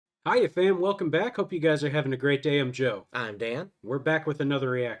Hiya, fam. Welcome back. Hope you guys are having a great day. I'm Joe. I'm Dan. We're back with another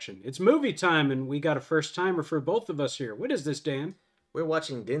reaction. It's movie time, and we got a first timer for both of us here. What is this, Dan? We're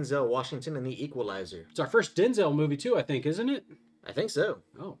watching Denzel Washington and the Equalizer. It's our first Denzel movie, too, I think, isn't it? I think so.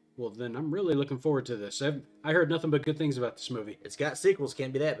 Oh, well, then I'm really looking forward to this. I heard nothing but good things about this movie. It's got sequels,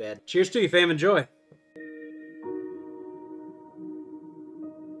 can't be that bad. Cheers to you, fam. Enjoy.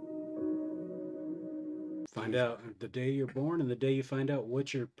 Find out the day you're born and the day you find out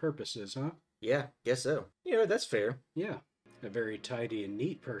what your purpose is, huh? Yeah, guess so. Yeah, that's fair. Yeah. A very tidy and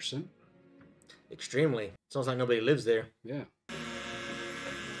neat person. Extremely. Sounds like nobody lives there. Yeah.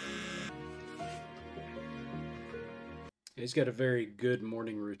 He's got a very good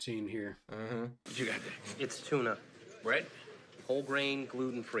morning routine here. What you got there? It's tuna. Bread? Whole grain,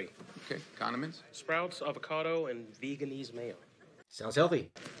 gluten-free. Okay. Condiments? Sprouts, avocado, and veganese mayo. Sounds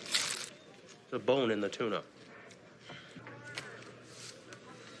healthy. The bone in the tuna.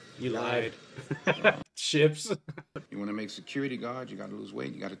 You lied. Chips. You want to make security guard, you got to lose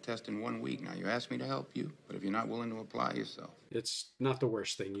weight, you got to test in 1 week. Now, you asked me to help you, but if you're not willing to apply yourself. It's not the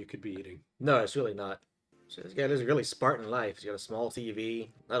worst thing you could be eating. No, it's really not. So this guy lives a really Spartan life. He's got a small TV,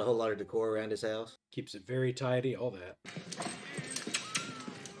 not a whole lot of decor around his house. Keeps it very tidy, all that.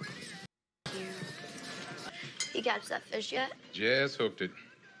 You catch that fish yet? Just hooked it.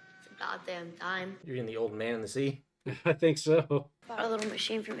 It's about damn time. You're in the old man in the sea. I think so. Bought a little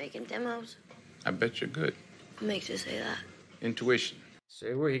machine for making demos. I bet you're good. What makes you say that? Intuition.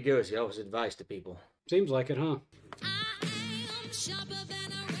 So where he goes, he offers advice to people. Seems like it, huh?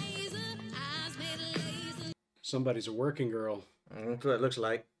 Somebody's a working girl. That's what it looks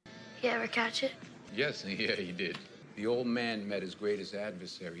like. You ever catch it? Yes, yeah, he did. The old man met his greatest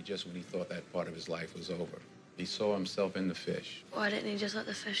adversary just when he thought that part of his life was over. He saw himself in the fish. Why didn't he just let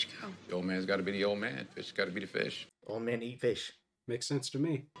the fish go? The old man's got to be the old man. Fish got to be the fish. Old men eat fish. Makes sense to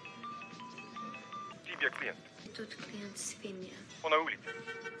me. Тут клиент свинья.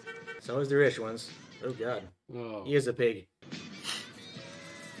 It's always the rich ones. Oh, God. Oh, He is a pig.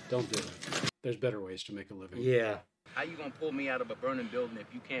 don't do it. There's better ways to make a living. Yeah. How you gonna pull me out of a burning building if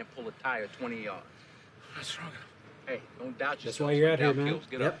you can't pull a tire 20 yards? What's wrong? Hey, don't doubt yourself. That's why you're out here, man. Kills.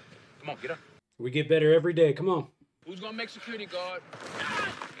 Get Yep. up. Come on, get up. We get better every day. Come on. Who's gonna make security guard?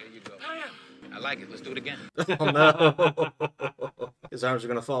 There you go. I like it. Let's do it again. Oh, no. His arms are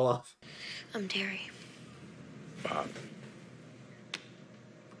going to fall off. I'm Terry. Bob.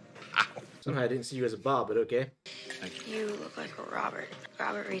 Somehow I didn't see you as a Bob, but okay. You look like a Robert.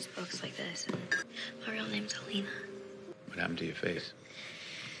 Robert reads books like this, and my real name's Alina. What happened to your face?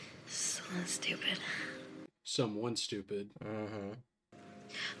 Someone stupid. Someone stupid.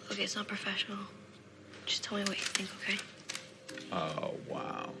 Okay, it's not professional. Just tell me what you think, okay? Oh,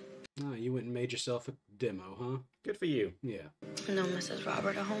 wow. Oh, you went and made yourself a demo, huh? Good for you. Yeah. No Mrs.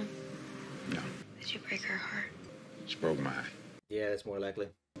 Robert at home? No, Did you break her heart? it's broke my eye. Yeah, that's more likely.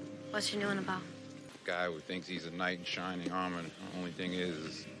 What's she doing about? Guy who thinks he's a knight in shining armor. The only thing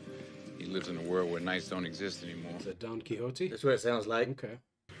is he lives in a world where knights don't exist anymore. Is that Don Quixote? That's what it sounds like. Okay.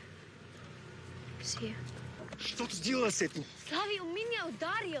 See you. Что ты сделала с этим? Slavi, он меня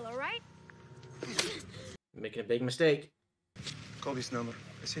ударил, alright? Making a big mistake. Call this number.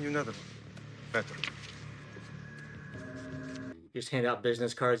 I send you another one. Better. Just hand out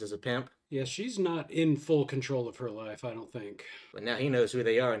business cards as a pimp. Yeah, she's not in full control of her life, I don't think. But now he knows who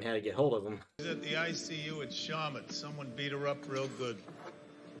they are and how to get hold of them. She's at the ICU at Charlotte. Someone beat her up real good.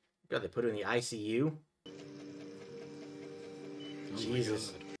 God, they put her in the ICU? Oh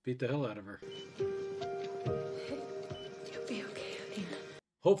Jesus. My God. Beat the hell out of her. You'll be okay, Alina.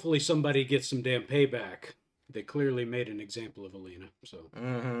 Hopefully somebody gets some damn payback. They clearly made an example of Alina, so.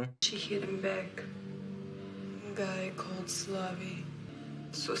 She hit him back. A guy called Slavi.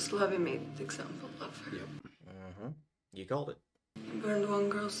 So Slavi made an example of her. Yep. You called it. He burned one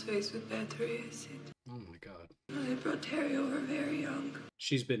girl's face with battery acid. Oh my God. They brought Terry over very young.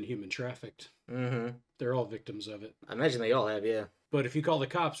 She's been human trafficked. They're all victims of it. I imagine they all have, yeah. But if you call the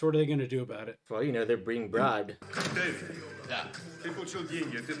cops, what are they going to do about it? For all you know, they're being bribed.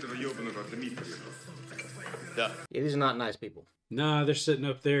 Yeah, these are not nice people. Nah, they're sitting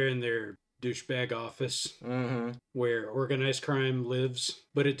up there in their douchebag office where organized crime lives,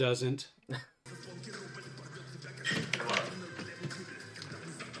 but it doesn't.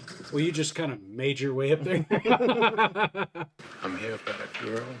 Well, you just kind of made your way up there. I'm here for that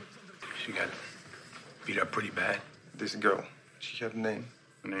girl. She got beat up pretty bad. This girl. She had a name.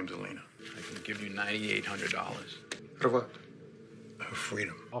 Her name's Alina. I can give you $9,800. For what? Her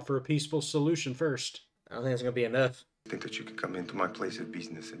freedom. Offer a peaceful solution first. I don't think it's going to be enough. Think that you can come into my place of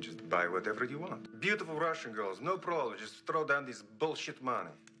business and just buy whatever you want. Beautiful Russian girls, no problem. Just throw down this bullshit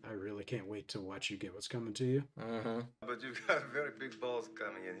money. I really can't wait to watch you get what's coming to you. But you've got very big balls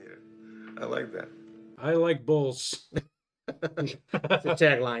coming in here. I like that. I like bulls. It's a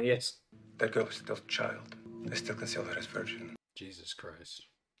tagline, yes. That girl is still a child. I still consider her as virgin. Jesus Christ.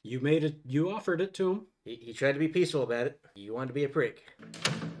 You made it. You offered it to him. He tried to be peaceful about it. You wanted to be a prick.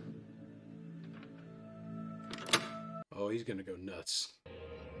 Oh, he's gonna go nuts.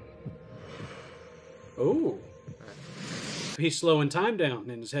 Oh. He's slowing time down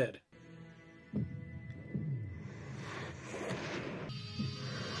in his head.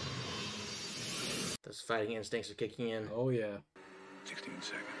 Those fighting instincts are kicking in. Oh, yeah. 16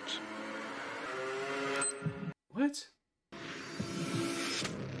 seconds. What?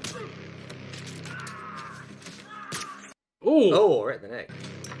 Oh! Oh, right in the neck.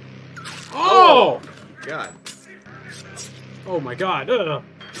 Oh! God. Oh my God. Oh!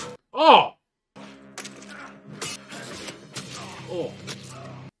 Oh.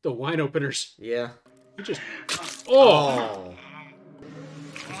 The wine openers. Yeah. He just... Oh!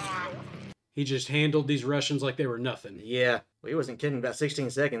 He just handled these Russians like they were nothing. Yeah. Well, he wasn't kidding about 16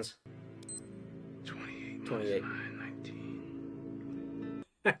 seconds. 28. 19.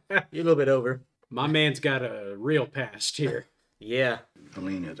 You're a little bit over. My man's got a real past here. Yeah.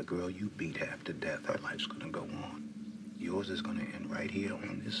 Helena, the girl you beat half to death, her life's gonna go on. Yours is gonna end right here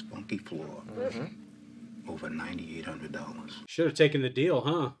on this funky floor. Over $9,800. Should have taken the deal,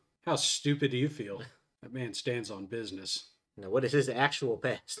 huh? How stupid do you feel? That man stands on business. Now, what is his actual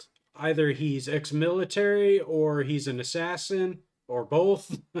past? Either he's ex-military, or he's an assassin, or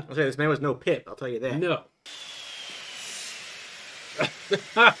both. I'll say this man was no pip, I'll tell you that. No.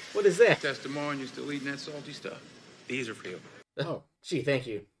 What is that? Test tomorrow and you're still eating that salty stuff. These are for you. Oh. Gee, thank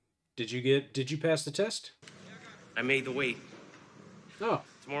you. Did you pass the test? I made the weight. Oh.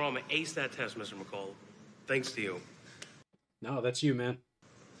 Tomorrow I'm gonna ace that test, Mr. McCall. Thanks to you. No, that's you, man.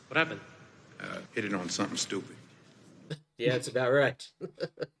 What happened? Hit it on something stupid. Yeah, it's about right.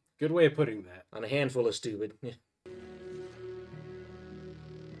 Good way of putting that. On a handful of stupid. Yeah.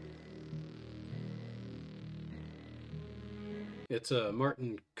 It's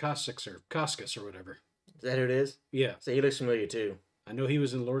Martin Koskis or whatever. Is that who it is? Yeah. So he looks familiar too. I know he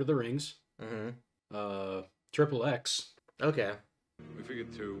was in Lord of the Rings. Triple X. Okay. We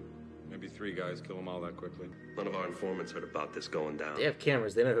figured 2, maybe 3 guys kill them all that quickly. None of our informants heard about this going down. They have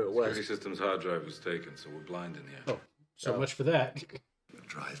cameras, they know who it was. Security Systems hard drive was taken, so we're blind in here. Oh, so much for that.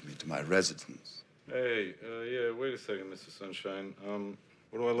 Drive me to my residence. Hey, yeah, wait a second, Mr. Sunshine.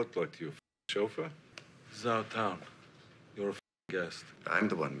 What do I look like to you? Chauffeur? This is our town. You're a guest. I'm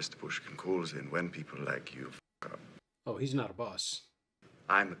the one Mr. Pushkin calls in when people like you up. Oh, he's not a boss.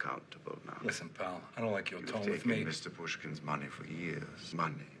 I'm accountable now. Listen, pal, I don't like your You've tone with taken me. Mr. Pushkin's money for years.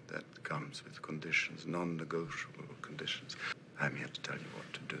 Money that comes with conditions, non-negotiable conditions. I'm here to tell you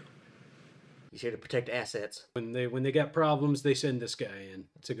what to do. He's here to protect assets. When they got problems, they send this guy in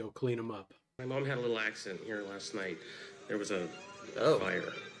to go clean them up. My mom had a little accident here last night. There was a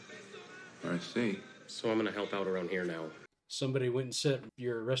fire. I see. So I'm gonna help out around here now. Somebody went and set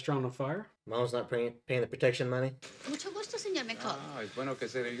your restaurant on fire? Mom's not paying the protection money? Mucho gusto, señor McCall. Es bueno que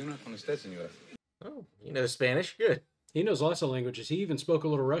se reúna con usted, señora. Oh, you know Spanish? Good. He knows lots of languages. He even spoke a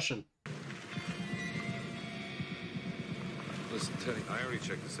little Russian. Listen, Teddy, I already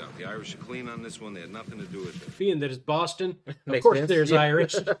checked this out. The Irish are clean on this one. They had nothing to do with it. Being that it's Boston, of Makes course sense, there's yeah.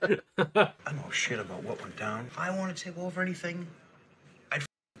 Irish. I know shit about what went down. If I want to take over anything, I'd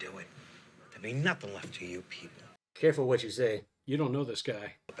do it. There'd be nothing left to you people. Careful what you say. You don't know this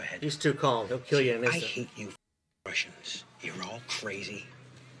guy. Up ahead. He's too calm. He'll kill you in an I instant. hate you Russians. You're all crazy.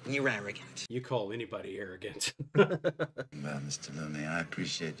 And you're arrogant. You call anybody arrogant. Well, Mr. Looney, I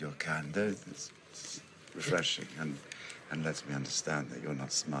appreciate your candor. It's refreshing and lets me understand that you're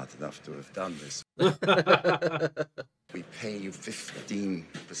not smart enough to have done this. We pay you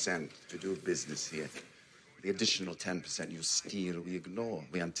 15% to do business here. The additional 10% you steal, we ignore.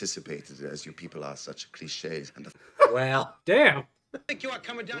 We anticipated it, as you people are such cliches. And Wow. Damn. I think you are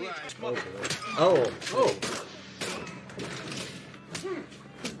coming down here. Oh. Oh.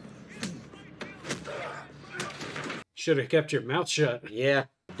 Should have kept your mouth shut. Yeah.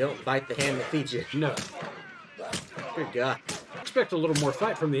 Don't bite the hand that feeds you. No. Good God. Expect a little more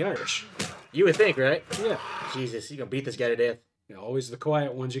fight from the Irish. You would think, right? Yeah. Jesus, you gonna beat this guy to death. Yeah, always the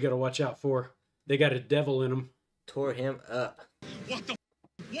quiet ones you gotta watch out for. They got a devil in them. Tore him up. What the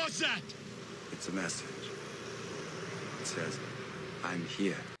what's that? it's a message. It says, I'm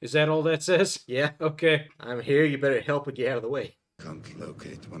here. Is that all that says? Yeah. Okay. I'm here. You better help me get out of the way. Come to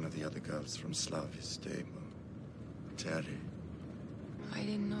locate one of the other girls from Slavi's stable. Terry. I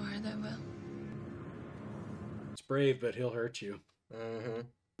didn't know her that well. It's brave, but he'll hurt you. Mm-hmm.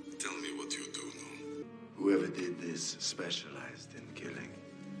 is specialized in killing.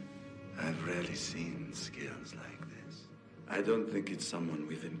 I've rarely seen skills like this. I don't think it's someone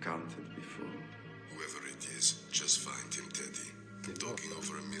we've encountered before. Whoever it is, just find him, Teddy. I'm talking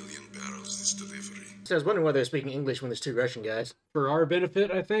over 1 million barrels this delivery. So I was wondering why they're speaking English when there's two Russian guys. For our benefit,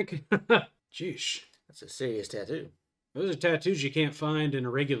 I think. Jeez. That's a serious tattoo. Those are tattoos you can't find in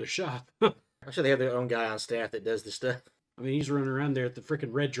a regular shop. I'm sure they have their own guy on staff that does the stuff. I mean, he's running around there at the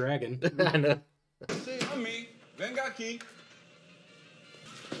freaking Red Dragon. I know. See, I'm me. Venga aquí.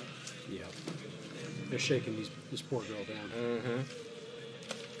 Yeah. They're shaking this poor girl down. Mm-hmm.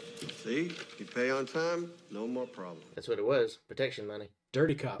 See? You pay on time, no more problem. That's what it was. Protection money.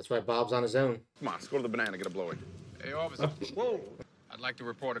 Dirty cop. That's why Bob's on his own. Come on, let's go to the banana, get a blowy. Hey, officer. Whoa. I'd like to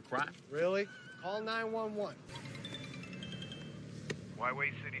report a crime. Really? Call 911. Why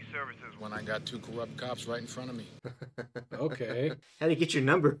waste city services When I got two corrupt cops right in front of me. Okay. How do you get your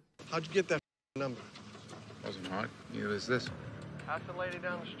number? How'd you get that number? Wasn't hard. Neither is this. Ask the lady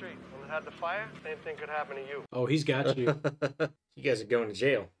down the street. When they had the fire, same thing could happen to you. Oh, he's got you. You guys are going to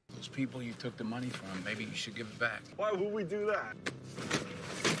jail. Those people you took the money from, maybe you should give it back. Why would we do that?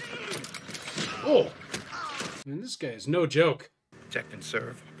 Oh! Man, this guy is no joke. Protect and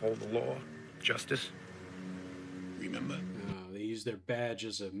serve, uphold the law, justice. Remember? They use their badge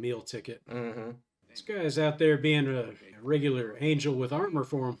as a meal ticket. Mm-hmm. This guy's out there being a regular angel with armor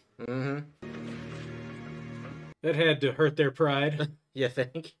for him. Mm-hmm. That had to hurt their pride. You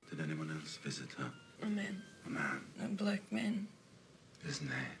think? Did anyone else visit her? A man. A man? A black man. His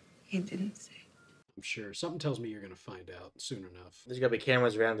name? He didn't say. I'm sure. Something tells me you're going to find out soon enough. There's got to be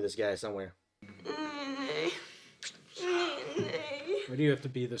cameras around to this guy somewhere. Why do you have to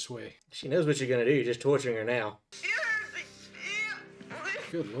be this way? She knows what you're going to do. You're just torturing her now.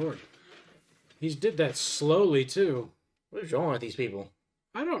 Good Lord. He's did that slowly, too. What is wrong with these people?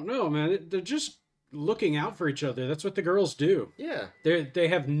 I don't know, man. They're just looking out for each other. That's what the girls do. Yeah. They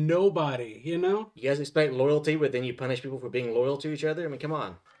have nobody, you know? You guys expect loyalty, but then you punish people for being loyal to each other? I mean, come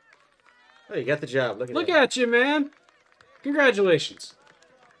on. Oh, you got the job. Look at you, man. Congratulations.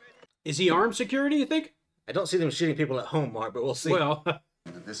 Is he armed security, you think? I don't see them shooting people at home, Mark, but we'll see. Well...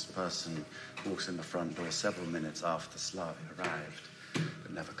 This person walks in the front door several minutes after Slavy arrived,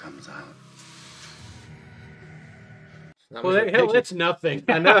 but never comes out. Well, hell, that's nothing.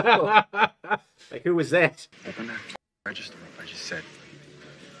 I know. Like, who was that? Open that register up, I just said.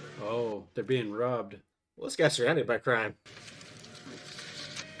 Oh, they're being robbed. Well, this guy's surrounded by crime.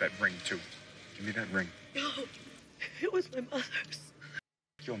 That ring, too. Give me that ring. No, it was my mother's.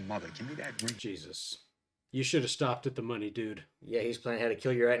 Your mother, give me that ring. Jesus. You should have stopped at the money, dude. Yeah, he's planning how to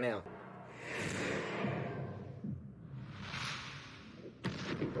kill you right now.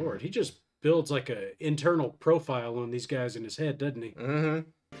 Lord, he just builds like a internal profile on these guys in his head, doesn't he? Mm-hmm.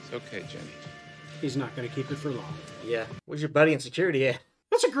 It's okay, Jenny. He's not going to keep it for long. Yeah. Where's your buddy in security at?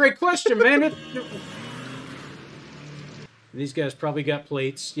 That's a great question, man. These guys probably got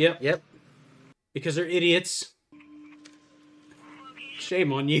plates. Yep. Because they're idiots.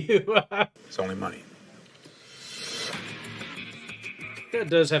 Shame on you. It's only money. That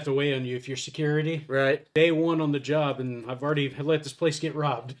does have to weigh on you if you're security. Right. Day one on the job, and I've already let this place get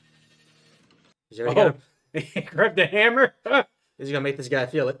robbed. He grabbed the hammer. He's gonna make this guy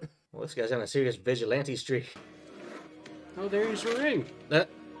feel it. Well, this guy's on a serious vigilante streak. Oh, there's your ring. How'd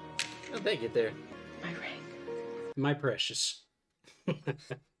they get there? My ring. My precious.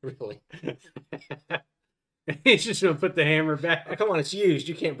 Really? He's just gonna put the hammer back. Oh, come on, it's used.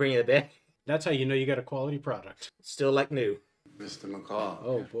 You can't bring it back. That's how you know you got a quality product. Still like new. Mr. McCall.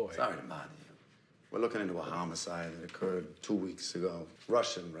 Oh, boy. Sorry to bother you. We're looking into a homicide that occurred 2 weeks ago.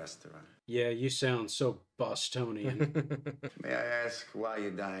 Russian restaurant. Yeah, you sound so Bostonian. May I ask why you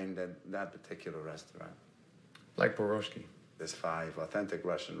dined at that particular restaurant? Like Borowski. There's 5 authentic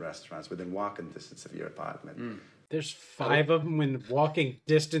Russian restaurants within walking distance of your apartment. There's 5 of them in walking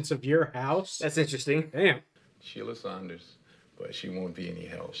distance of your house? That's interesting. Damn. Sheila Saunders. But she won't be any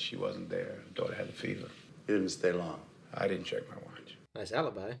help. She wasn't there. Her daughter had a fever. You didn't stay long. I didn't check my watch. Nice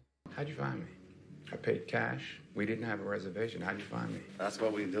alibi. How'd you find me? I paid cash. We didn't have a reservation. How'd you find me? That's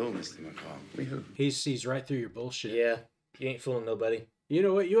what we do, Mr. McCall. We who? He sees right through your bullshit. Yeah. You ain't fooling nobody. You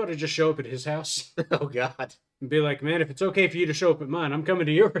know what? You ought to just show up at his house. Oh, God. And be like, man, if it's okay for you to show up at mine, I'm coming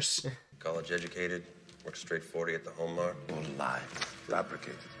to yours. College educated, worked straight 40 at the home bar. All lies.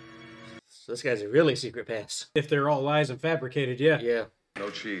 Fabricated. So this guy's a really secret pass. If they're all lies and fabricated, yeah. Yeah. No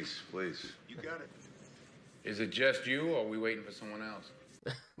cheese, please. You got it. Is it just you, or are we waiting for someone else?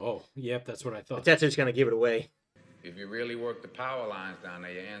 Oh, yep, that's what I The thought. tattoo's gonna give it away. If you really work the power lines down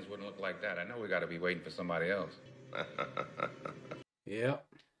there, your hands wouldn't look like that. I know we got to be waiting for somebody else. Yep.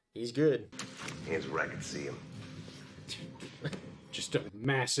 He's good. Hands where I can see him. Just a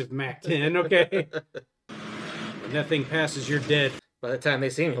massive MAC-10, okay? When that thing passes, you're dead. By the time they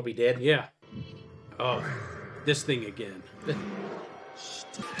see him, he'll be dead. Yeah. Oh, this thing again.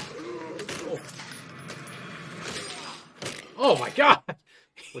 Oh my God!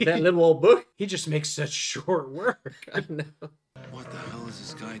 With that little old book? He just makes such short work. I know. What the hell is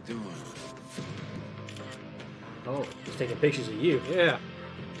this guy doing? Oh, he's taking pictures of you. Yeah.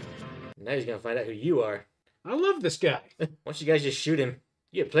 Now he's gonna find out who you are. I love this guy. Once you guys just shoot him,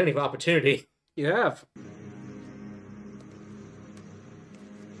 you get plenty of opportunity. You have.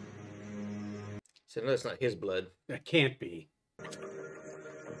 So no, it's not his blood. That can't be.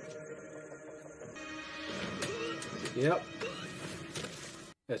 Yep.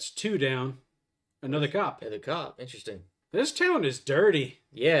 That's 2 down. Another cop. Another cop. Interesting. This town is dirty.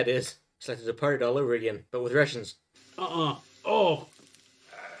 Yeah, it is. It's like The Departed all over again, but with Russians. Oh. Oh.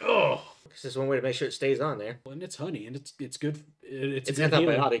 This is one way to make sure it stays on there. And it's honey, and it's good. It's It's good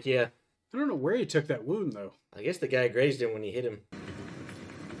healing. antibiotic, yeah. I don't know where he took that wound, though. I guess the guy grazed him when he hit him.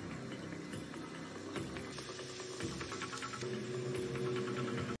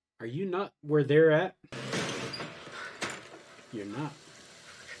 Are you not where they're at? You're not.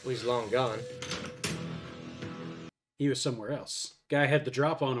 Well, he's long gone. He was somewhere else. Guy had the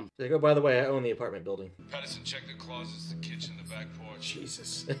drop on him. They go, by the way, I own the apartment building. Patterson checked the closets, the kitchen, the back porch.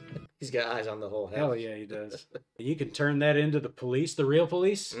 Jesus. He's got eyes on the whole house. Hell yeah, he does. You can turn that into the police, the real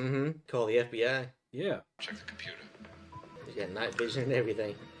police? Mm-hmm. Call the FBI. Yeah. Check the computer. He's got night vision and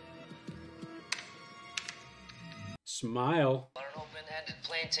everything. Smile. Bought an open-ended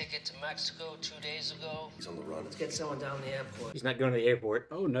plane ticket to Mexico 2 days ago. He's on the run. Let's get someone down the airport. He's not going to the airport.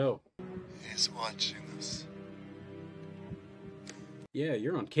 Oh, no. He's watching us. Yeah,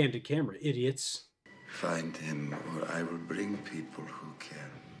 you're on candid camera, idiots. Find him, or I will bring people who can.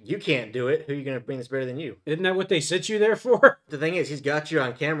 You can't do it. Who are you going to bring that's better than you? Isn't that what they sent you there for? The thing is, he's got you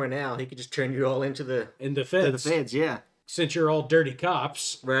on camera now. He could just turn you all into the... In the feds. To the feds, yeah. Since you're all dirty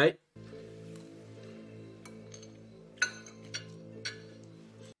cops. Right?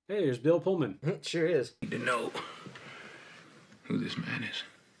 Hey, there's Bill Pullman. Sure is. Need to know who this man is.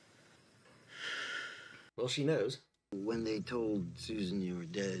 Well, she knows. When they told Susan you were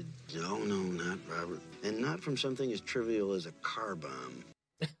dead, oh no, not Robert. And not from something as trivial as a car bomb.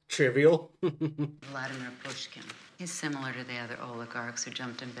 Trivial? Vladimir Pushkin. He's similar to the other oligarchs who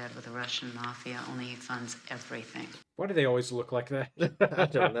jumped in bed with the Russian mafia, only he funds everything. Why do they always look like that? I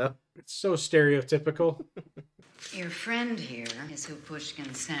don't know. It's so stereotypical. Your friend here is who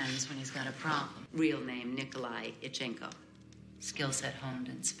Pushkin sends when he's got a problem. Real name, Nikolai Ichenko. Skill set honed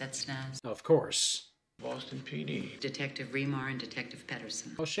in Spetsnaz. Of course. Boston PD. Detective Remar and Detective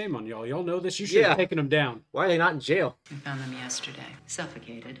Pedersen. Oh, shame on y'all. Y'all know this? You should have taken them down. Why are they not in jail? We found them yesterday.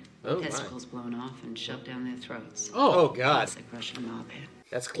 Suffocated. Oh, my. Testicles blown off and shoved down their throats. Oh, God. Classic Russian mob head.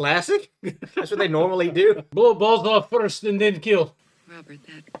 That's classic? That's what they normally do? Blow balls off first and then kill. Robert,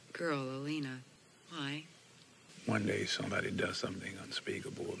 that girl, Alina, why? One day somebody does something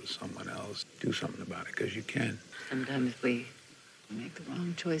unspeakable to someone else. Do something about it, because you can. Sometimes we make the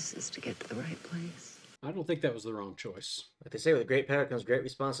wrong choices to get to the right place. I don't think that was the wrong choice. Like they say, with great power comes great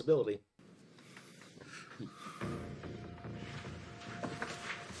responsibility.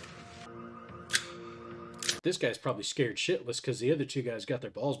 This guy's probably scared shitless because the other 2 guys got their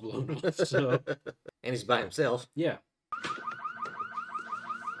balls blown off. So. And he's by himself. Yeah.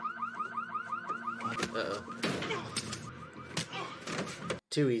 Uh-oh.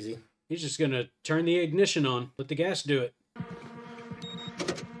 Too easy. He's just going to turn the ignition on. Let the gas do it.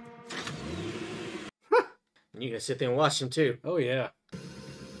 And you're going to sit there and watch him, too. Oh, yeah.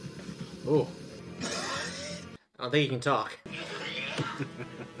 Oh. I don't think he can talk.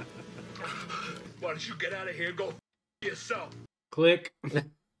 Why don't you get out of here and go yourself? Click.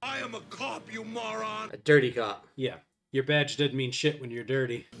 I am a cop, you moron. A dirty cop. Yeah. Your badge doesn't mean shit when you're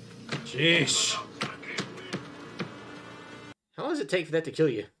dirty. Jeez. How long does it take for that to kill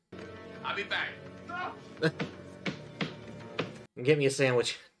you? I'll be back. Get me a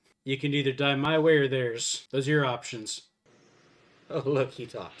sandwich. You can either die my way or theirs. Those are your options. Oh, look, he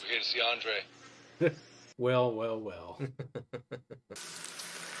talked. We're here to see Andre. Well, well, well.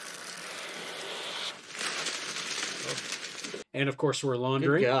 And of course we're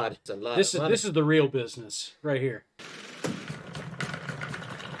laundering. Good God, it's a lot this of money. This is the real business right here.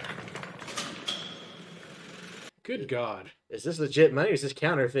 Good God. Is this legit money or is this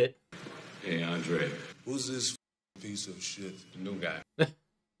counterfeit? Hey, Andre. Who's this piece of shit? New guy.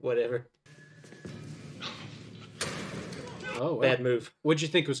 Whatever. Oh, well. Bad move. What'd you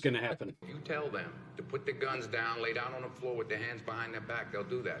think was going to happen? You tell them to put their guns down, lay down on the floor with their hands behind their back. They'll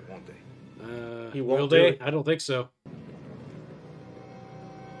do that, won't they? He won't will do they? it. I don't think so.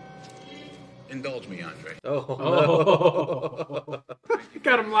 Indulge me, Andre. Oh, no.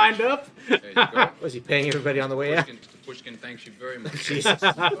 Got him lined up. There you go. Was he paying everybody on the way out? Pushkin thanks you very much. Jesus.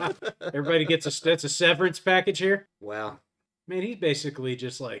 Everybody gets that's a severance package here. Wow. Man, he's basically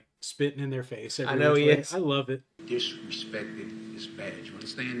just like spitting in their face. I know he is. I love it. Disrespected is bad. You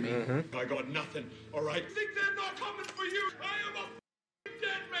understand me? I got nothing, all right? Think they're not coming for you? I am a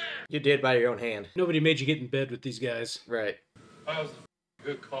dead man! You did by your own hand. Nobody made you get in bed with these guys. Right. I was a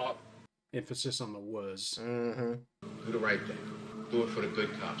good cop. Emphasis on the was. Mm-hmm. Do the right thing. Do it for the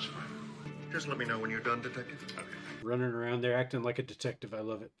good cops, Frank. Just let me know when you're done, detective. Okay. Running around there acting like a detective. I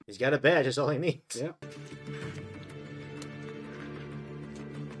love it. He's got a badge. That's all he needs. Yeah.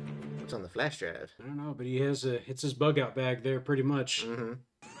 What's on the flash drive? I don't know, but he has it's his bug out bag there pretty much. Mm-hmm.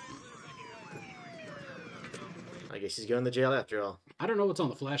 I guess he's going to jail after all. I don't know what's on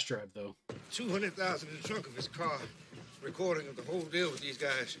the flash drive though. 200,000 in the trunk of his car. Recording of the whole deal with these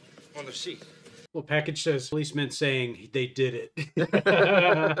guys on the seat. Well, package says policemen saying they did it.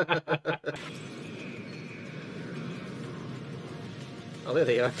 Oh, there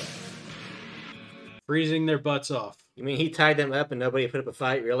they are. Freezing their butts off. You mean he tied them up and nobody put up a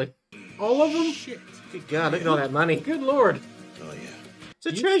fight, really? All of them? Shit. Good God, look at all that money. Good Lord. Oh, yeah. It's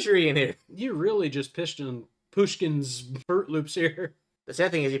a treasury in here. You really just pissed on Pushkin's Fruit Loops here. The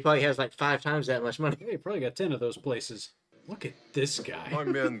sad thing is he probably has like 5 times that much money. Yeah, he probably got 10 of those places. Look at this guy. My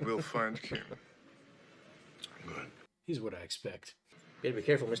men will find Kim. Good. He's what I expect. Better be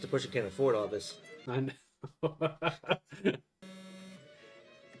careful, Mr. Pusher can't afford all this. I know.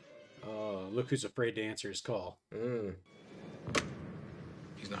 Oh, look who's afraid to answer his call. Mm.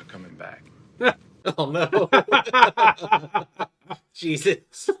 He's not coming back. Oh, no.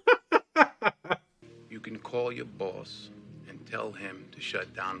 Jesus. You can call your boss and tell him to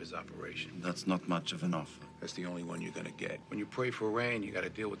shut down his operation. That's not much of an offer. That's the only one you're gonna get. When you pray for rain, you gotta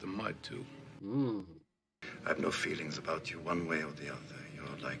deal with the mud, too. Mm. I have no feelings about you one way or the other. You're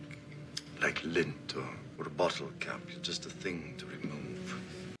like lint or a bottle cap. You're just a thing to remove.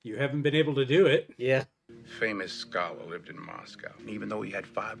 You haven't been able to do it. Yeah. Famous scholar lived in Moscow. And even though he had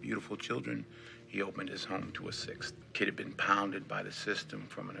 5 beautiful children, he opened his home to a 6th. Kid had been pounded by the system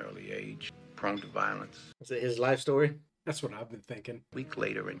from an early age, prone to violence. Is it his life story? That's what I've been thinking. A week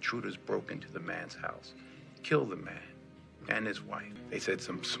later, intruders broke into the man's house, killed the man and his wife. They said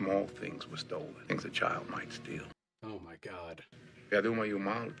some small things were stolen, things a child might steal. Oh my God. Я думаю,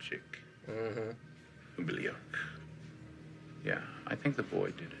 мальчик. Mm-hmm. Yeah, I think the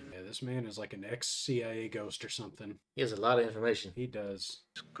boy did it. Yeah, this man is like an ex-CIA ghost or something. He has a lot of information. He does.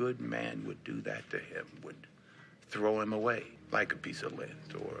 A good man would do that to him, would throw him away like a piece of lint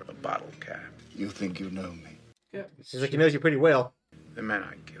or a bottle cap. You think you know me? Yeah. Seems like he knows you pretty well. The men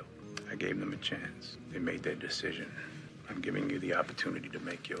I killed, I gave them a chance. They made their decision. I'm giving you the opportunity to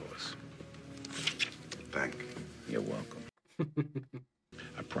make yours. Thank you. You're welcome.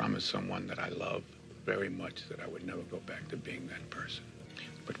 I promised someone that I love very much that I would never go back to being that person.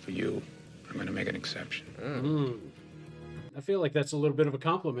 But for you, I'm going to make an exception. Mm. I feel like that's a little bit of a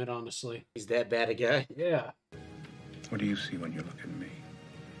compliment, honestly. He's that bad a guy. Yeah. What do you see when you look at me?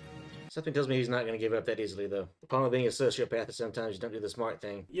 Something tells me he's not going to give up that easily, though. The problem with being a sociopath is sometimes you don't do the smart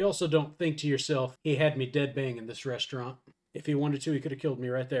thing. You also don't think to yourself, he had me dead bang in this restaurant. If he wanted to, he could have killed me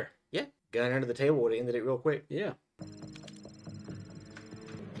right there. Yeah. Gun under the table would have ended it real quick. Yeah.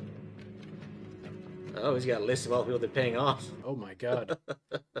 Oh, he's got a list of all the people they're paying off. Oh my God.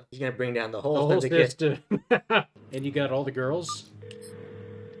 He's going to bring down the whole system. And you got all the girls?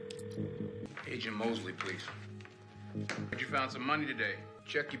 Agent Mosley, please. You found some money today.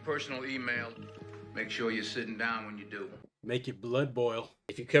 Check your personal email. Make sure you're sitting down when you do. Make your blood boil.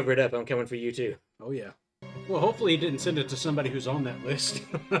 If you cover it up, I'm coming for you too. Oh yeah. Well, hopefully he didn't send it to somebody who's on that list.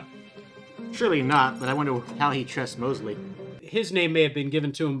 Surely not, but I wonder how he trusts Mosley. His name may have been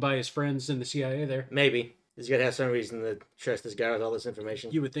given to him by his friends in the CIA there. Maybe. He's got to have some reason to trust this guy with all this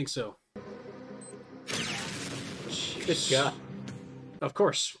information. You would think so. Good God. Of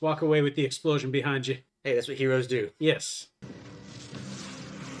course. Walk away with the explosion behind you. Hey, that's what heroes do. Yes.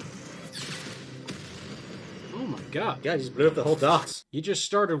 Oh my God. God, just blew up the whole docks. You just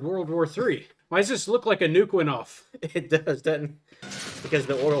started World War III. Why does this look like a nuke went off? It does, doesn't it? Because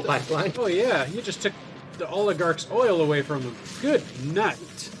of the oil pipeline. Oh yeah, you just took the oligarch's oil away from them. Good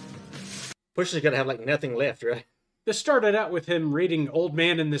night. Pusher's gonna have like nothing left, right? This started out with him reading Old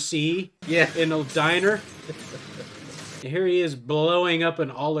Man in the Sea. Yeah. In a diner. And here he is blowing up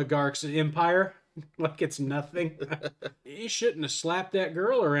an oligarch's empire. Like it's nothing. He shouldn't have slapped that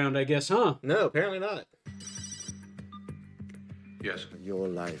girl around, I guess, huh? No, apparently not. Yes. Your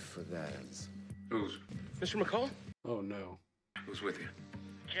life for theirs. Who's? Mr. McCall? Oh no. Who's with you?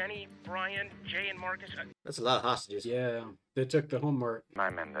 Jenny, Brian, Jay, and Marcus. That's a lot of hostages. Yeah, they took the home mart. My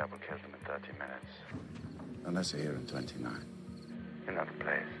men there will kill them in 30 minutes. Unless they're here in 29. Another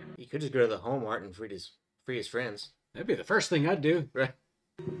place. He could just go to the home mart and free his friends. That'd be the first thing I'd do. Right.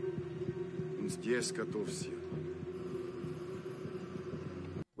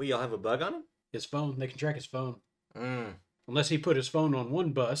 We all have a bug on him? His phone. They can track his phone. Mm. Unless he put his phone on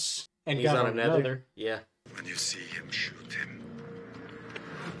one bus and He's got on on another. another. Yeah. When you see him, shoot him.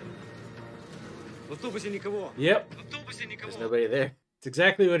 Yep. There's nobody there. It's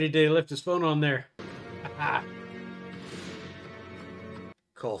exactly what he did. He left his phone on there.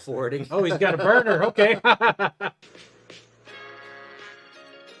 Call forwarding. Oh, he's got a burner. Okay.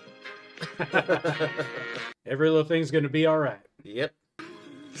 Every little thing's going to be all right. Yep.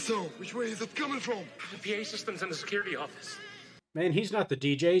 So, which way is it coming from? The PA system's in the security office. Man, he's not the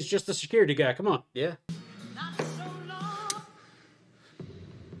DJ. He's just the security guy. Come on. Yeah.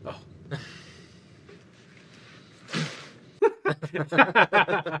 Oh.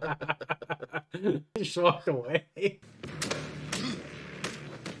 He just walked away.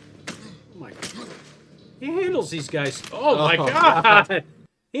 Oh my God. He handles these guys. Oh my God.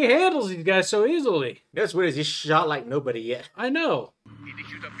 He handles these guys so easily. That's weird. He's shot like nobody yet. I know.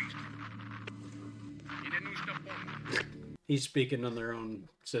 He's speaking on their own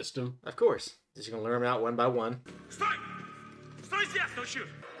system. Of course. Just gonna lure them out one by one. Sтой! Sтой здесь, don't shoot!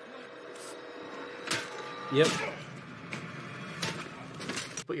 Yep.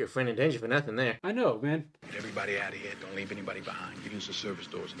 Put your friend in danger for nothing there. I know, man. Get everybody out of here. Don't leave anybody behind. Get use the service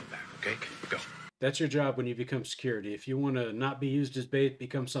doors in the back, okay? Go. That's your job when you become security. If you want to not be used as bait,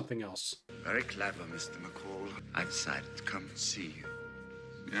 become something else. Very clever, Mr. McCall. I decided to come and see you.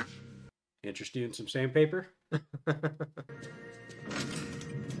 Yeah? Interest you in some sandpaper?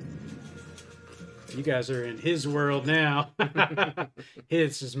 You guys are in his world now.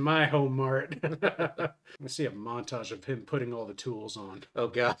 His is my home mart. Let's see a montage of him putting all the tools on. Oh,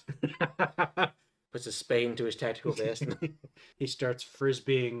 God. Puts a spade into his tactical vest. He starts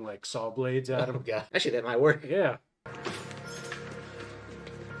frisbeeing like saw blades at him. Oh, God. Actually, that might work. Yeah.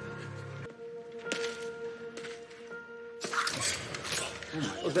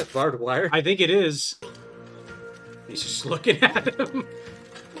 Was that barbed wire? I think it is. He's just looking at him.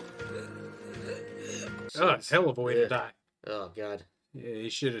 Oh, it's hell of a way to die. Oh, God. Yeah, you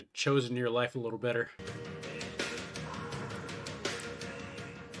should have chosen your life a little better.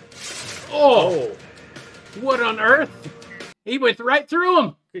 Oh! What on earth? He went right through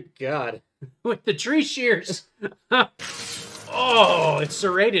him! Good God. With the tree shears. Oh, it's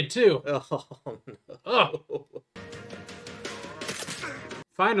serrated too. Oh, no. Oh.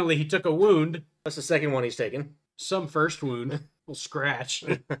 Finally, he took a wound. What's the second one he's taken? Some first wound. A little scratch.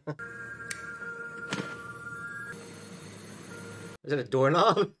 Is that a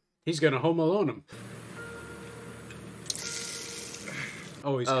doorknob? He's gonna Home Alone him.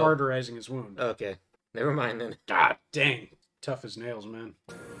 Oh, he's cauterizing his wound. Okay. Never mind then. God dang. Tough as nails, man.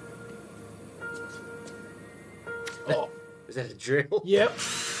 Oh. Is that a drill? Yep.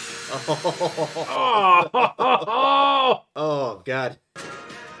 Oh, oh God.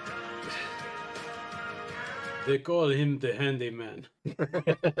 They call him the handyman.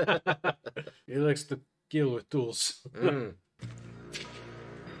 He likes to kill with tools. Mm.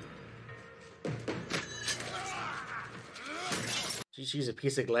 She's a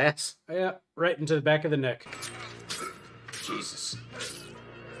piece of glass. Yeah, right into the back of the neck. Jesus.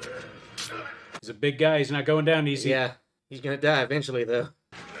 He's a big guy. He's not going down easy. Yeah. He's gonna die eventually, though.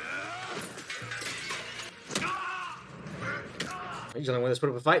 He's the only one that's put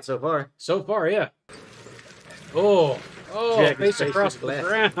up a fight so far. So far, yeah. Oh. Oh, Jack face his across is the glass.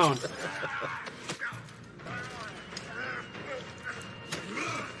 ground.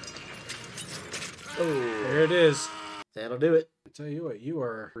 Oh. There it is. That'll do it. I tell you what, you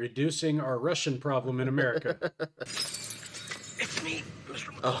are reducing our Russian problem in America. It's me,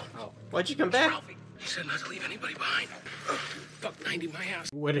 Mr. Oh. Why'd you come back? Ralphie. He said not to leave anybody behind. Fuck 90 my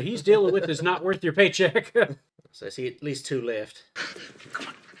ass. What he's dealing with is not worth your paycheck. So I see at least 2 left.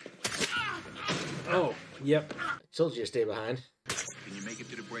 Oh, yep. I told you to stay behind. Can you make it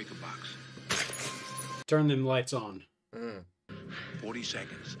to the breaker box? Turn them lights on. 40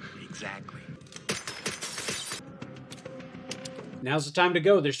 seconds. Exactly. Now's the time to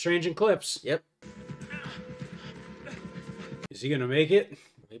go. There's changing clips. Yep. Is he gonna make it?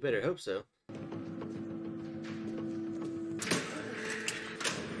 We better hope so.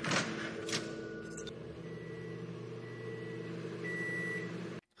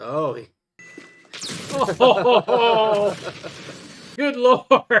 Oh. Oh, good Lord.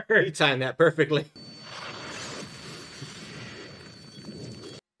 You timed that perfectly.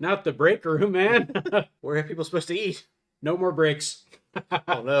 Not the break room, man. Where are people supposed to eat? No more breaks.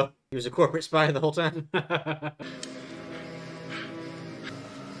 Oh no, he was a corporate spy the whole time.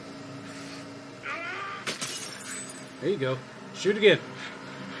 There you go. Shoot again.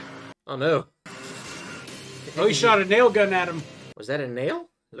 Oh no. Oh, he shot a nail gun at him. Was that a nail?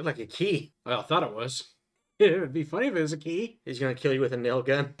 It looked like a key. Well, I thought it was. It would be funny if it was a key. He's gonna kill you with a nail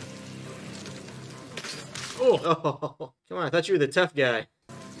gun. Oh, come on, I thought you were the tough guy.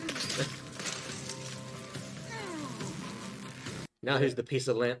 Now who's the piece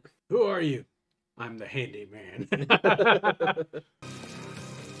of lint? Who are you? I'm the handyman.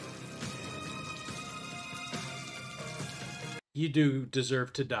 You do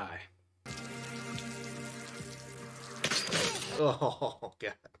deserve to die. Oh,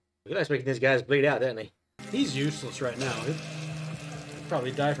 God. He likes making these guys bleed out, doesn't he? He's useless right now. He'll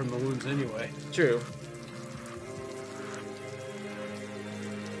probably die from the wounds anyway. True.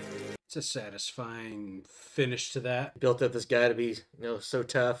 It's a satisfying finish to that. Built up this guy to be, you know, so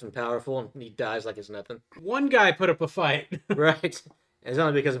tough and powerful, and he dies like it's nothing. One guy put up a fight. Right. And it's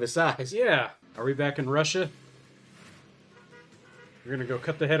only because of his size. Yeah. Are we back in Russia? You're gonna go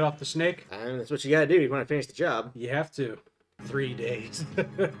cut the head off the snake? I mean, that's what you gotta do. You want to finish the job. You have to. 3 days.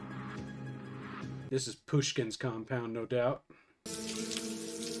 This is Pushkin's compound, no doubt.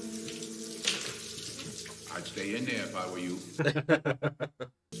 I'd stay in there if I were you.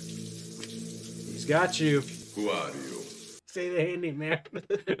 He's got you. Who are you? Say the handyman.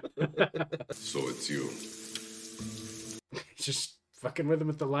 So it's you. Just fucking with him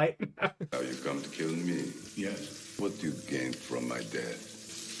with the light. Now you come to kill me? Yes. What do you gain from my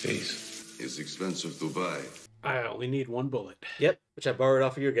death? Peace. It's expensive to buy. I only need 1 bullet. Yep, which I borrowed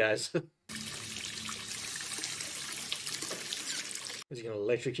off of your guys. Is he gonna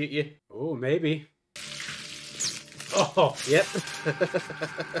electrocute you? Oh, maybe. Oh, yep.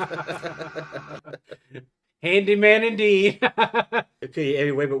 Handyman indeed. He'll kill you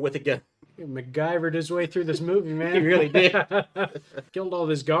every way but with a gun. He MacGyvered his way through this movie, man. He really did. Killed all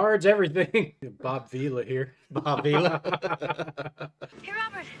his guards, everything. Bob Vila here. Bob Vila. Hey,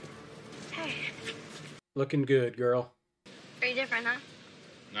 Robert. Hey. Looking good, girl. Very different, huh?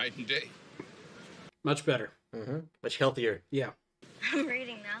 Night and day. Much better. Mm-hmm. Much healthier. Yeah. I'm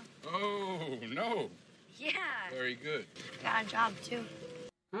reading now. Oh, no. Yeah. Very good. Got a job, too.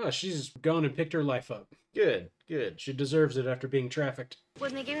 Oh, she's gone and picked her life up. Good, good. She deserves it after being trafficked.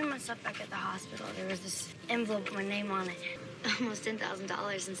 When they gave me my stuff back at the hospital, there was this envelope with my name on it. Almost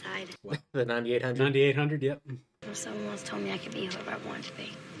 $10,000 inside. What? The 9800? 9800, yep. Someone once told me I could be whoever I wanted to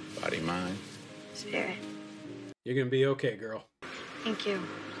be. Body, mind. Spirit. You're gonna be okay, girl. Thank you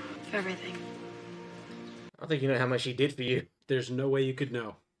for everything. I don't think you know how much he did for you. There's no way you could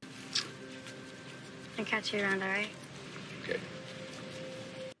know. I'll catch you around, all right? Okay.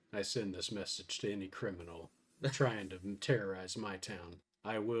 I send this message to any criminal trying to terrorize my town.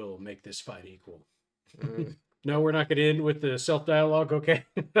 I will make this fight equal. No, we're not going to end with the self-dialogue, okay?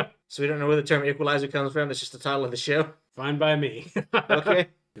 So we don't know where the term Equalizer comes from. It's just the title of the show. Fine by me. Okay.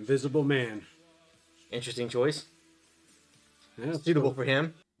 Invisible Man. Interesting choice. Yeah, suitable for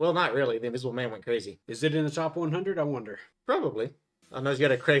him. Well, not really. The Invisible Man went crazy. Is it in the top 100? I wonder. Probably. I know he's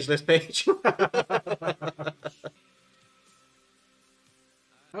got a Craigslist page.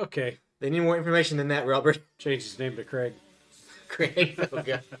 Okay. They need more information than that, Robert. Change his name to Craig. Craig? Oh,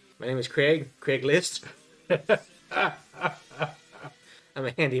 God. My name is Craig. Craigslist. I'm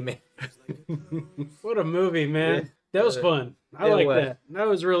a handyman. What a movie, man. Yeah. That was fun. I like that. That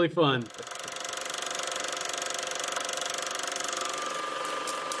was really fun.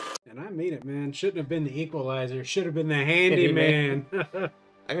 And I mean it, man. Shouldn't have been the Equalizer. Should have been the Handyman. I'm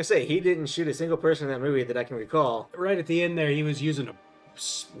going to say, he didn't shoot a single person in that movie that I can recall. Right at the end there, he was using a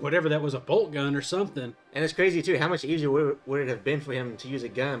whatever that was, a bolt gun or something. And it's crazy, too. How much easier would it have been for him to use a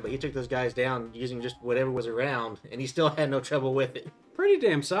gun? But he took those guys down using just whatever was around, and he still had no trouble with it. Pretty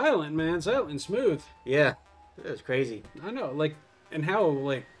damn silent, man. Silent and smooth. Yeah. That was crazy. I know. Like, and how,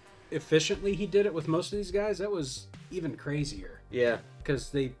 like, efficiently he did it with most of these guys, that was even crazier. Yeah. Because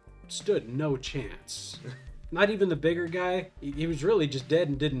they stood no chance. Not even the bigger guy. He was really just dead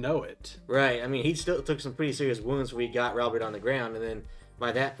and didn't know it. Right. I mean, he still took some pretty serious wounds when he got Robert on the ground, and then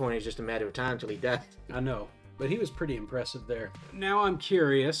by that point, it's just a matter of time till he died. I know. But he was pretty impressive there. Now I'm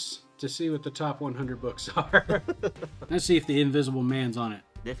curious to see what the top 100 books are. Let's see if the Invisible Man's on it.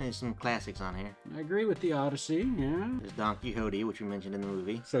 Definitely some classics on here. I agree with the Odyssey, yeah. There's Don Quixote, which we mentioned in the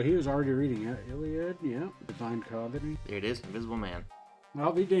movie. So he was already reading it. Iliad, yeah. Divine Comedy. There it is, Invisible Man.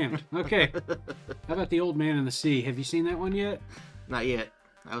 I'll be damned. Okay. How about The Old Man in the Sea? Have you seen that one yet? Not yet.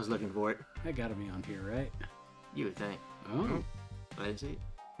 I was looking for it. That gotta be on here, right? You would think. Oh. I didn't see it.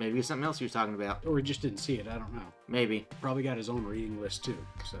 Maybe it's something else he was talking about. Or he just didn't see it. I don't know. Maybe. Probably got his own reading list too.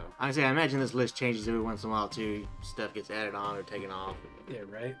 So Honestly, I imagine this list changes every once in a while too. Stuff gets added on or taken off. yeah,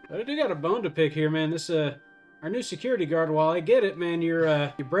 right. But I do got a bone to pick here, man. This our new security guard. While I get it, man,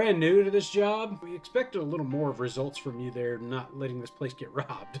 you're brand new to this job. We expected a little more of results from you there, not letting this place get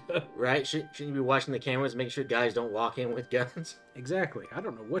robbed. Right? Shouldn't you be watching the cameras, making sure guys don't walk in with guns? Exactly. I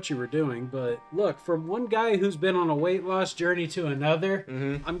don't know what you were doing, but look, from one guy who's been on a weight loss journey to another,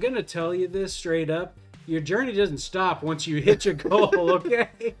 I'm gonna tell you this straight up. Your journey doesn't stop once you hit your goal,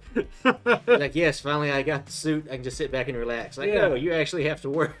 okay? Like, yes, finally I got the suit. I can just sit back and relax. Like, Yeah. no, you actually have to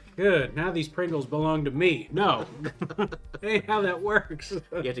work. Good. Now these Pringles belong to me. No. Ain't how that works.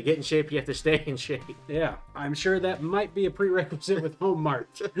 You have to get in shape. You have to stay in shape. Yeah. I'm sure that might be a prerequisite with Home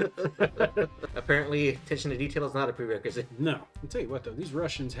Mart. Apparently, attention to detail is not a prerequisite. No. I'll tell you what, though. These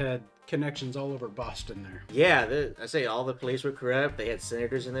Russians had connections all over Boston there. Yeah, I say all the police were corrupt. They had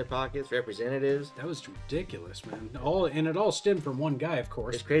senators in their pockets, representatives. That was ridiculous, man. And it all stemmed from one guy, of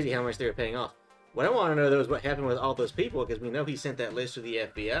course. It's crazy how much they were paying off. What I want to know, though, is what happened with all those people, because we know he sent that list to the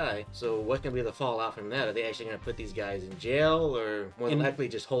FBI. So what's going to be the fallout from that? Are they actually going to put these guys in jail, or more than likely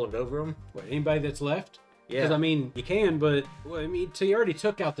just hold it over them? What, anybody that's left? Yeah. Because, I mean, you can, but, well, I mean, so you already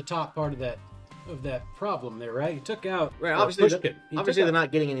took out the top part of that problem there, right? You took out... Right, well, obviously, Pushkin. You obviously took they're out-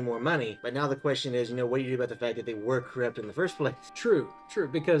 not getting any more money. But now the question is, what do you do about the fact that they were corrupt in the first place? True,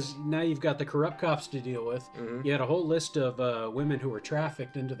 because now you've got the corrupt cops to deal with. You had a whole list of women who were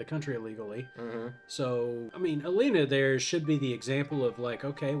trafficked into the country illegally. So, I mean, Alina there should be the example of like,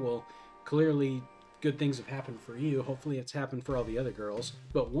 okay, well, clearly good things have happened for you. Hopefully it's happened for all the other girls.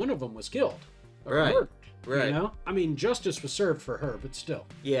 But one of them was killed. Or Right, murdered, right. You know? I mean, justice was served for her, but still.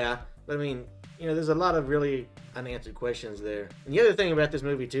 Yeah, but I mean, there's a lot of really unanswered questions there. And the other thing about this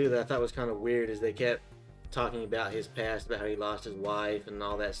movie, too, that I thought was kind of weird is they kept talking about his past, about how he lost his wife and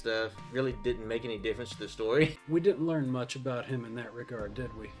all that stuff. Really didn't make any difference to the story. We didn't learn much about him in that regard,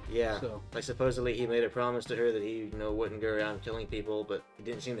 did we? Yeah. So, Like, supposedly he made a promise to her that he, wouldn't go around killing people, but he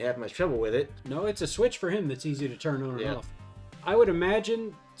didn't seem to have much trouble with it. no, it's a switch for him that's easy to turn on and Yeah. off. I would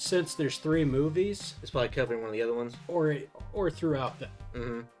imagine, since there's 3 movies... It's probably covering one of the other ones. Or throughout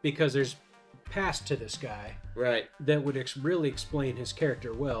them. Because there's past to this guy. Right. That would really explain his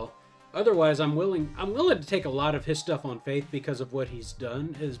character well. Otherwise, I'm willing to take a lot of his stuff on faith because of what he's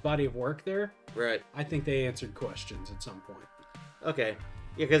done, his body of work there. Right. I think they answered questions at some point. Okay.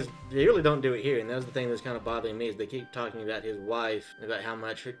 Yeah, because they really don't do it here, and that was the thing that's kind of bothering me, is they keep talking about his wife, about how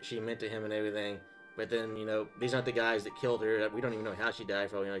much she meant to him and everything. But then, these aren't the guys that killed her. We don't even know how she died.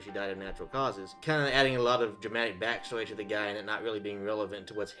 For all we know, she died of natural causes. Kind of adding a lot of dramatic backstory to the guy and it not really being relevant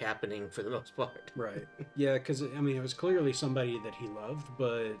to what's happening for the most part. Right. Yeah, because, I mean, it was clearly somebody that he loved,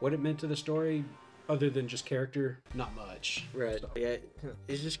 but what it meant to the story, other than just character, not much. Right. So, Yeah,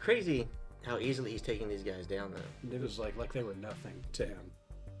 it's just crazy how easily he's taking these guys down, though. it was like they were nothing to him.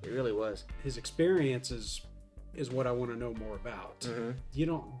 It really was. His experience is what I want to know more about. You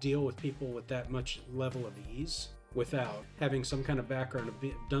don't deal with people with that much level of ease without having some kind of background of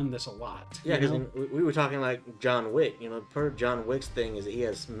done this a lot. Yeah, because we were talking like John Wick. Part of John Wick's thing is that he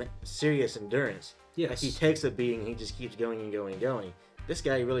has serious endurance. Yes. Like he takes a beating, he just keeps going and going and going. This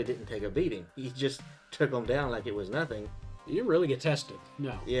guy really didn't take a beating. He just took him down like it was nothing. You didn't really get tested.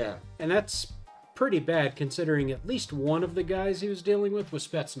 No. Yeah. And that's pretty bad considering at least one of the guys he was dealing with was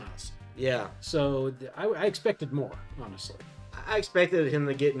Spetsnaz. Yeah. So I expected more, honestly. I expected him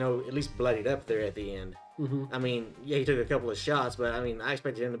to get, at least bloodied up there at the end. I mean, yeah, he took a couple of shots, but I mean, I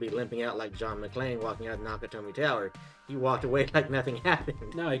expected him to be limping out like John McClane walking out of Nakatomi Tower. He walked away like nothing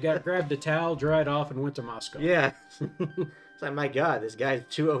happened. No, he grabbed a towel, dried off, and went to Moscow. Yeah. It's like, my God, this guy's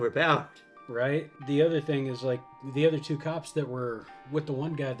too overpowered. Right? The other thing is, like, the other 2 cops that were with the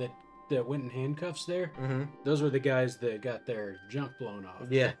one guy that went in handcuffs there, those were the guys that got their junk blown off.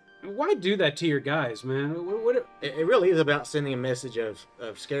 Yeah. Why do that to your guys, man? It really is about sending a message of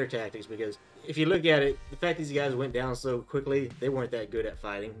scare tactics, because if you look at it, the fact these guys went down so quickly, they weren't that good at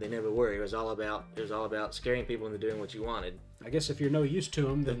fighting. They never were. It was all about scaring people into doing what you wanted. I guess if you're no use to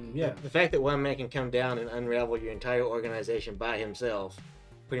them, then yeah. The fact that one man can come down and unravel your entire organization by himself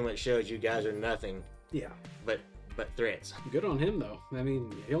pretty much shows you guys are nothing. Yeah. But threats. Good on him, though. I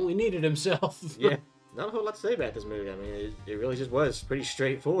mean, he only needed himself. Yeah. Not a whole lot to say about this movie. I mean, it really just was pretty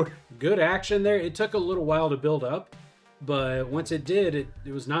straightforward. Good action there. It took a little while to build up, but once it did, it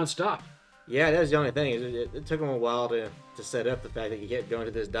was nonstop. Yeah, that was the only thing. It took him a while to set up the fact that he kept going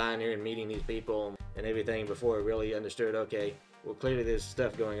to this diner and meeting these people and everything before he really understood, okay, well, clearly there's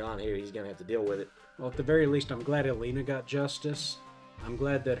stuff going on here. He's going to have to deal with it. Well, at the very least, I'm glad Alina got justice. I'm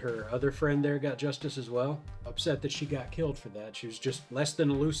glad that her other friend there got justice as well. Upset that she got killed for that. She was just less than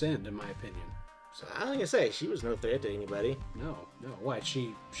a loose end, in my opinion. So I was gonna say, she was no threat to anybody. No. Why?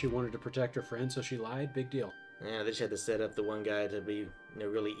 She wanted to protect her friend, so she lied? Big deal. Yeah, they just had to set up the one guy to be,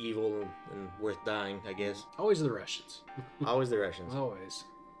 really evil and worth dying, I guess. Always the Russians. Always the Russians. Always.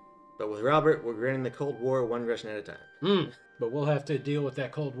 But with Robert, we're granting the Cold War one Russian at a time. But we'll have to deal with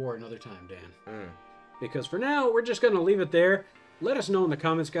that Cold War another time, Dan. Because for now, we're just going to leave it there. Let us know in the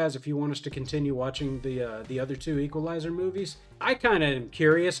comments, guys, if you want us to continue watching the other two Equalizer movies. I kind of am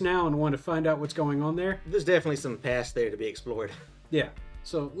curious now and want to find out what's going on there. There's definitely some past there to be explored. Yeah.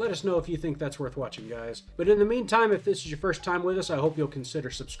 So let us know if you think that's worth watching, guys. But in the meantime, if this is your first time with us, I hope you'll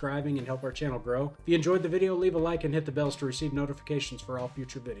consider subscribing and help our channel grow. If you enjoyed the video, leave a like and hit the bells to receive notifications for all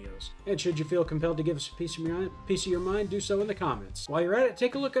future videos. And should you feel compelled to give us a piece of your mind, do so in the comments. While you're at it,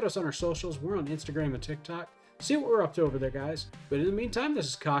 take a look at us on our socials. We're on Instagram and TikTok. See what we're up to over there, guys. But in the meantime, this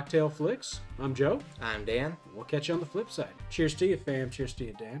is Cocktail Flicks. I'm Joe. I'm Dan. We'll catch you on the flip side. Cheers to you, fam. Cheers to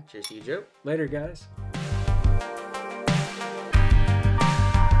you, Dan. Cheers to you, Joe. Later, guys.